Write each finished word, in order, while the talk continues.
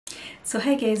So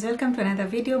hi guys, welcome to another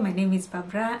video. My name is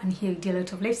Barbara and here we do a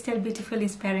lot of lifestyle, beautiful,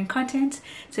 inspiring content.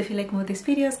 So if you like more of these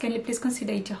videos, kindly please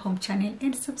consider it your home channel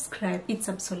and subscribe. It's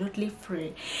absolutely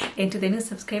free. And to the new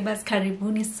subscribers,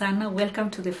 karibuni sana. Welcome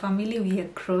to the family. We are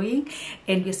growing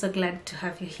and we're so glad to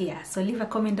have you here. So leave a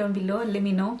comment down below. Let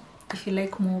me know if you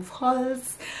like more of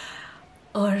hauls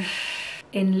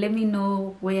and let me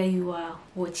know where you are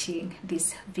watching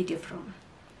this video from.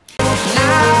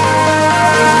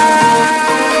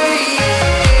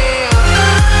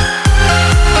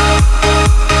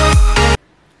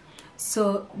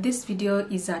 So this video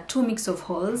is a two mix of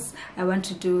hauls. I want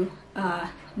to do a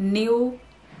new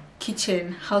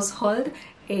kitchen household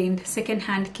and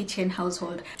second-hand kitchen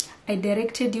household. I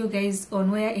directed you guys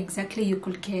on where exactly you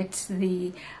could get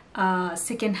the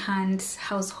second-hand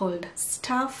household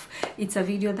stuff. It's a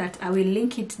video that I will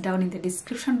link it down in the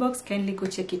description box. Kindly go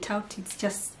check it out. It's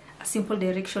just a simple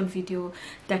direction video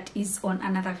that is on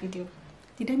another video.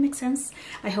 Did I make sense?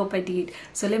 I hope I did.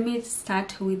 So let me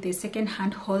start with the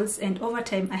second-hand hauls, and over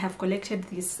time I have collected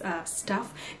this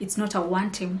stuff. It's not a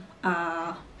one-time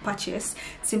purchase,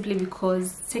 simply because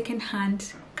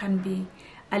second-hand can be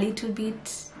a little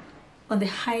bit on the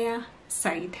higher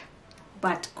side,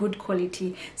 but good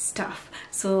quality stuff.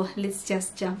 So let's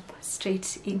just jump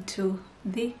straight into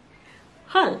the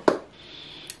haul.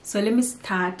 So let me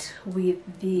start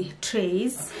with the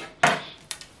trays.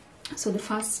 So the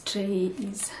first tray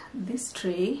is this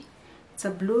tray. It's a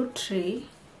blue tray,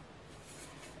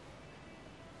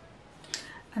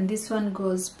 and this one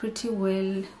goes pretty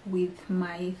well with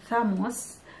my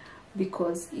thermos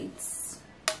because it's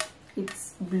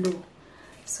blue.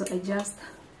 So I just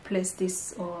place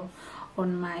this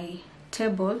on my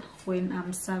table when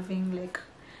I'm serving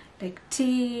like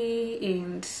tea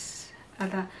and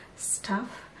other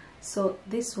stuff. So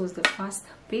this was the first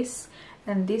piece,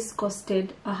 and this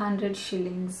costed 100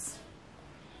 shillings.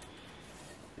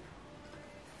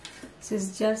 This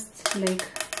is just like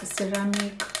a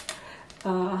ceramic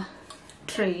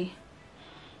tray,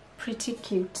 pretty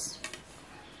cute.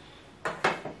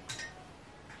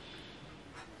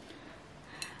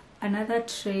 Another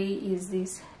tray is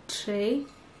this tray,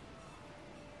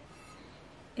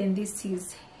 and this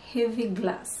is heavy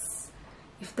glass,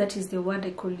 if that is the word I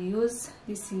could use.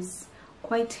 This is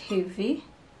quite heavy,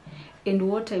 and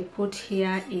what I put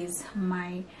here is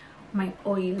my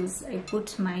oils. I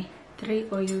put my 3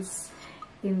 oils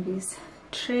in this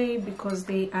tray because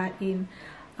they are in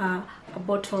a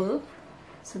bottle.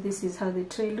 So this is how the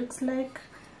tray looks like.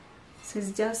 So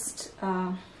it's just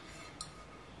a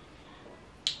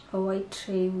white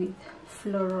tray with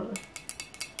floral.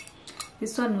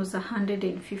 This one was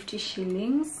 150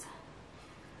 shillings.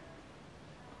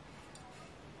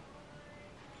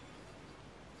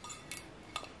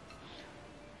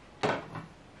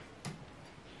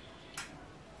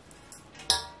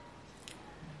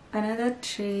 Another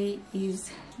tray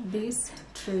is this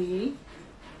tray.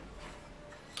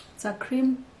 It's a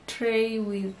cream tray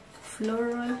with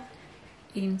floral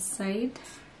inside,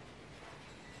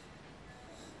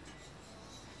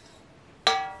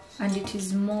 and it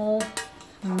is more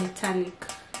metallic.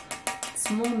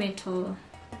 It's more metal.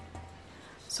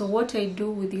 So what I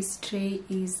do with this tray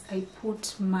is I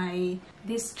put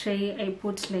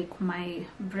like my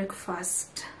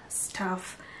breakfast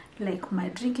stuff, like my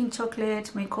drinking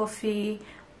chocolate, my coffee,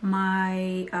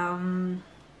 my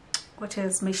what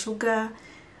else, my sugar,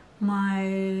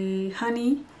 my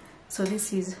honey. So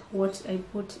this is what I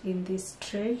put in this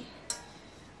tray,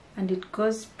 and it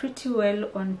goes pretty well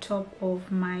on top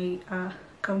of my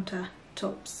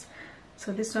countertops.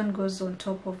 So this one goes on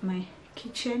top of my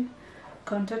kitchen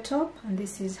countertop, and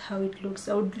this is how it looks.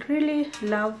 I would really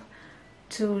love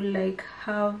to like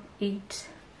have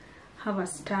a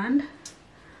stand,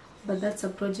 but that's a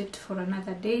project for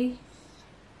another day.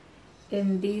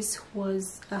 And this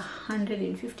was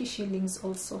 150 shillings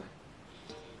also.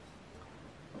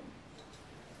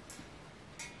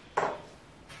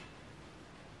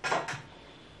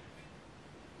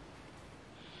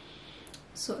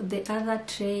 So the other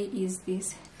tray is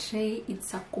this tray.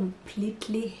 It's a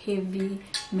completely heavy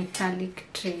metallic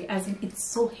tray, as in it's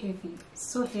so heavy,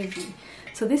 so heavy.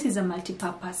 So this is a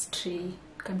multi-purpose tray. You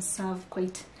can serve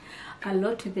quite a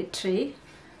lot with the tray.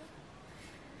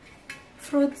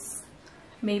 Fruits,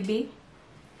 maybe.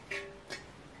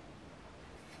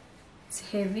 It's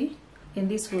heavy, and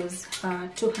this was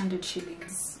 200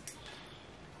 shillings.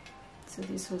 So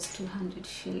this was 200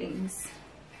 shillings.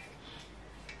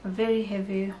 A very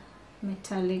heavy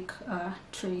metallic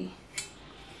tray.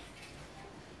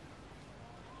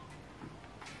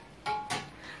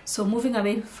 So moving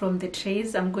away from the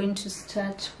trays, I'm going to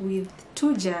start with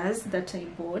 2 jars that I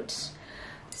bought.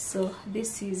 So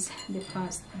this is the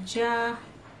first jar.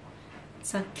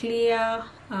 It's a clear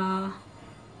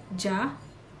jar.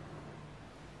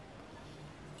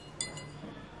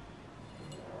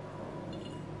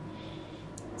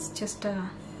 It's just a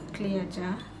clear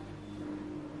jar.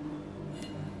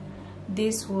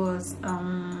 This was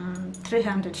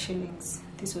 300 shillings.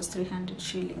 This was 300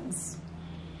 shillings.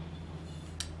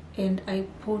 And I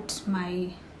put my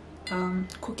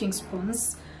cooking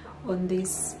spoons on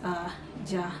this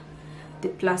jar, the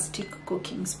plastic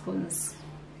cooking spoons.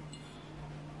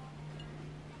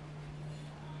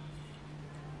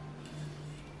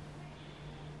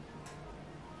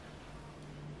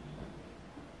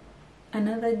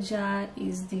 Another jar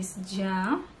is this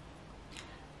jar.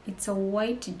 It's a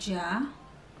white jar,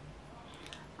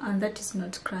 and that is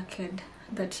not cracked.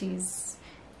 That is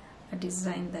a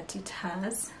design that it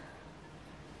has.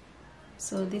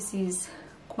 So this is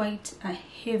quite a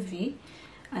heavy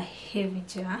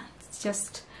jar. It's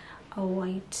just a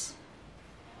white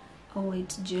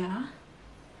jar,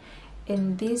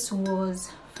 and this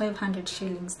was 500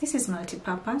 shillings. This is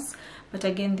multi-purpose, but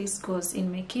again this goes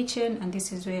in my kitchen, and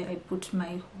this is where I put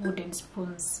my wooden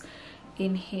spoons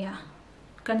in here.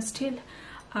 You can still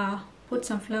put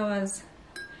some flowers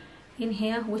in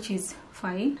here, which is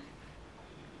fine.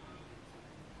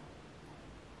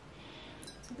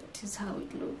 So that is how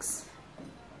it looks.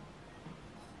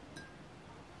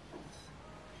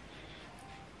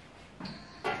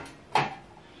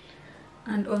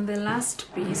 And on the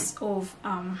last piece of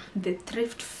the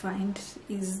thrift find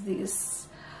is this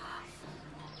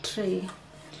tray.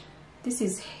 This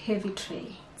is heavy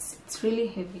tray. It's really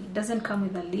heavy. It doesn't come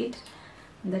with a lid.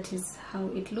 That is how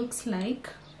it looks like.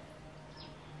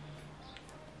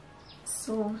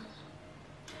 So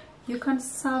you can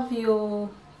serve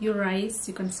your rice,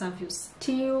 you can serve your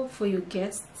stew for your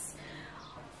guests,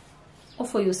 or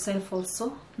for yourself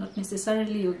also, not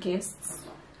necessarily your guests.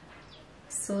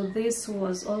 So this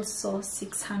was also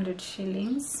 600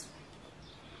 shillings,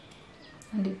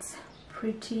 and it's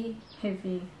pretty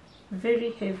heavy,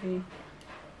 very heavy.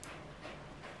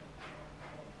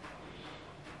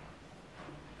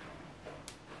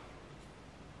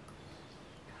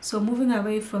 So moving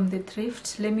away from the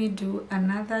thrift, let me do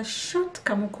another short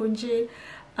kamukunji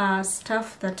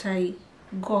stuff that I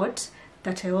got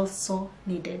that I also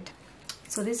needed.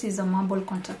 So this is a marble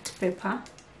contact paper.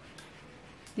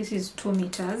 This is 2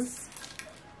 meters,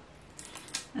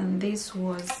 and this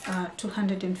was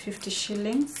 250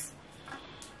 shillings.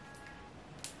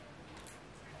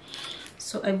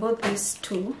 So I bought these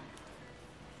 2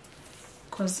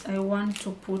 because I want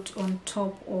to put on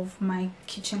top of my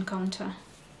kitchen counter.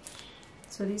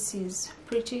 So this is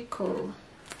pretty cool.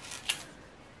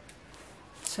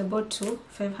 So I bought 2,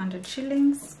 500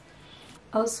 shillings.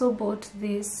 I also bought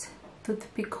this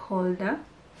toothpick holder.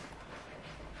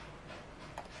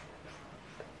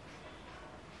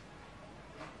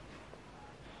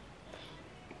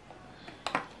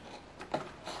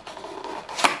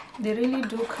 They really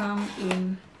do come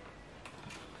in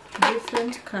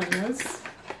different colors.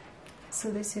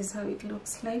 So this is how it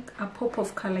looks like. A pop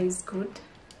of color is good.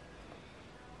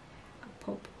 A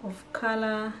pop of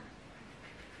color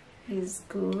is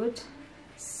good.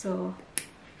 So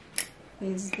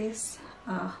there's this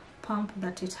pump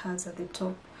that it has at the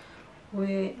top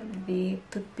where the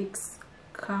toothpicks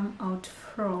come out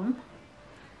from,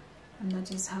 and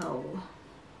that is how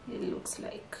it looks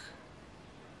like.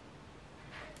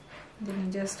 Then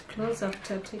you just close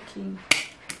after taking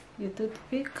your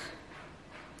toothpick.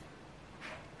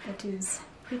 That is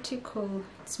pretty cool.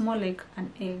 It's more like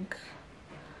an egg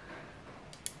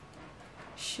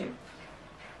shape.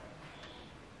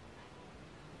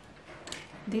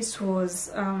 This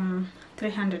was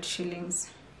 300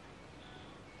 shillings.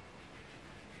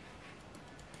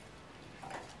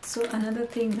 So another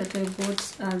thing that I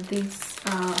bought are these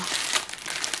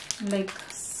like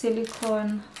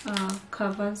silicone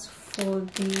covers for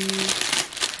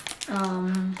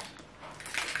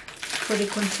the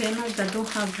containers that don't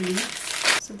have lids.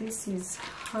 So this is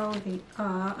how they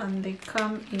are, and they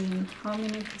come in, how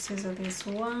many pieces are this?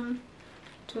 1,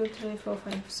 2, 3, 4,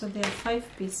 5. So there are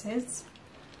 5 pieces.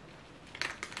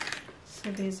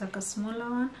 So there's like a smaller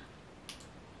one.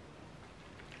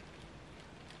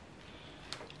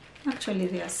 Actually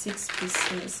there are 6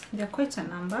 pieces. They're quite a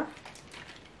number,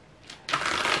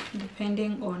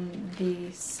 depending on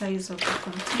the size of the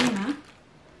container.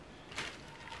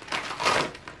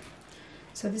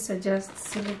 So these are just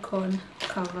silicone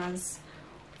covers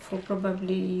for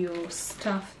probably your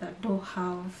stuff that don't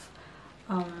have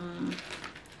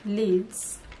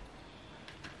lids.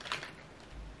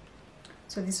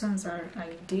 so these ones are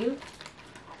ideal.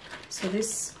 So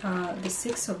this the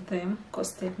 6 of them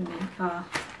costed me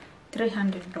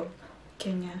 300 bob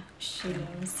Kenya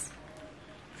shillings.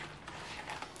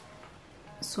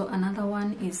 So another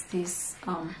one is this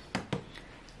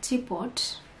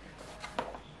teapot.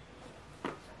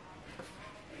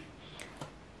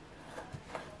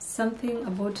 Something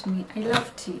about me, I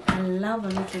love tea. I love a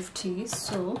lot of tea,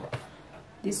 so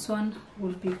this one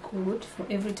will be good for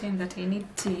every time that I need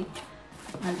tea.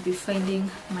 I'll be finding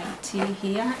my tea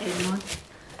here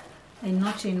and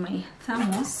not in my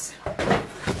thermos.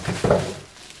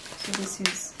 So this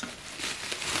is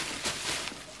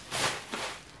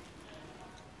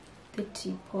the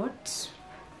teapot.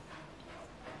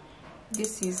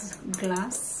 This is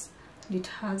glass. It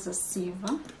has a sieve.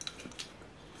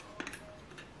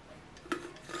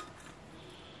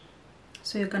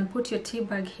 So you can put your tea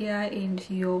bag here and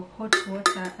your hot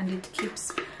water, and it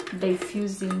keeps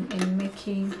diffusing and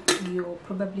making your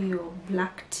probably your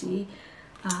black tea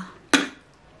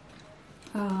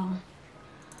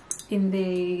in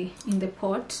the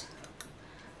pot.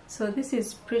 So this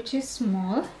is pretty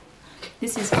small.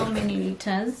 This is how many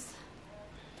liters?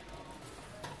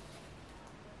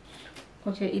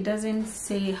 Okay, it doesn't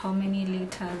say how many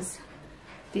liters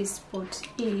this pot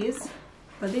is,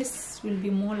 but this will be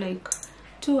more like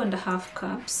 2.5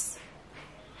 cups.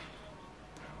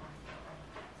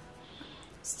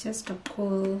 It's just a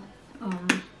cool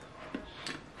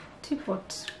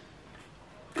teapot.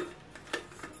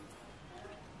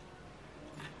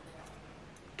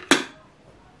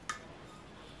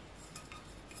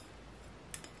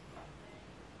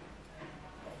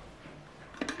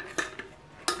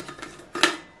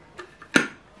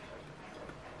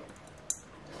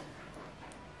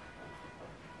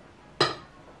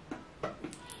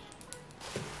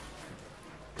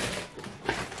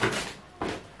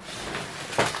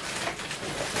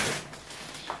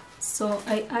 So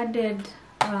I added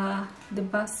the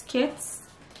baskets,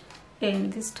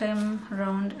 and this time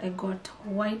around I got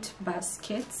white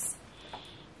baskets,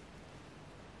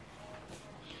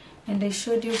 and I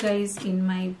showed you guys in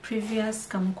my previous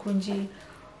Kamukunji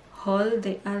haul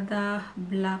the other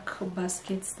black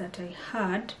baskets that I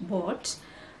had bought.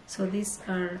 So these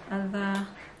are other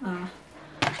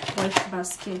white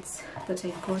baskets that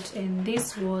I got, and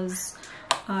this was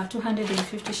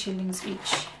 250 shillings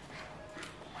each.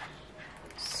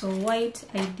 So white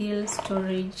ideal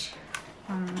storage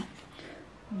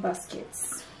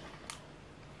baskets.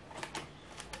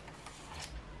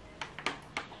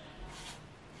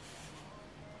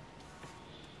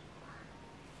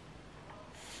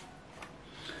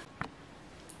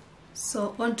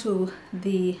 So on to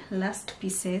the last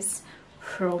pieces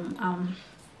from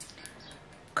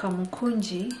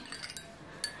Kamukunji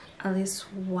are these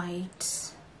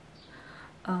white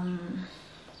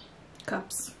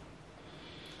cups.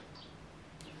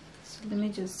 Let me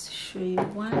just show you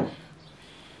one.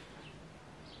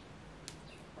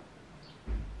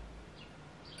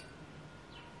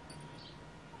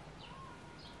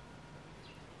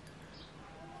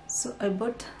 So I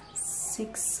bought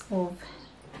 6 of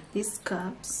these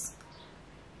cups.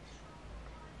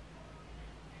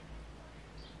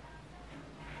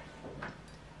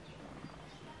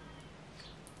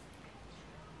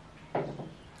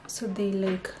 So they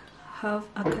like have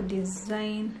a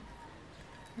design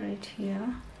right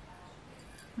here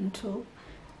on top.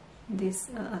 This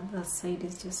other side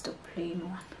is just a plain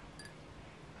one.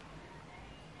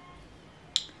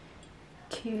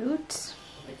 Cute.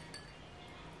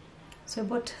 So I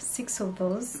bought 6 of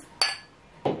those.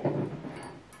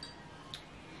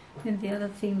 Then the other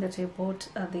thing that I bought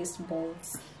are these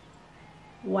balls,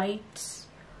 white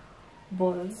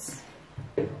balls.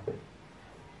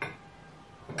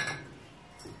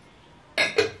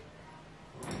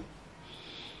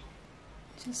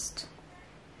 Just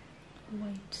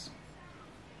white,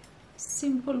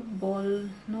 simple ball,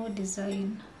 no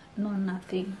design, no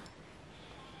nothing.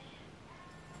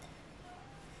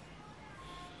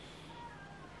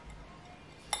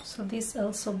 So this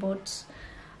also bought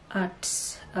at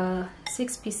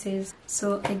 6 pieces.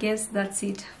 So I guess that's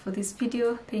it for this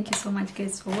video. Thank you so much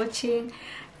guys for watching,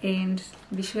 and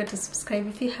be sure to subscribe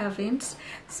if you haven't,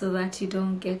 so that you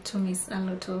don't get to miss a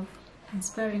lot of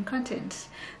inspiring content.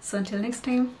 So until next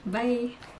time, bye.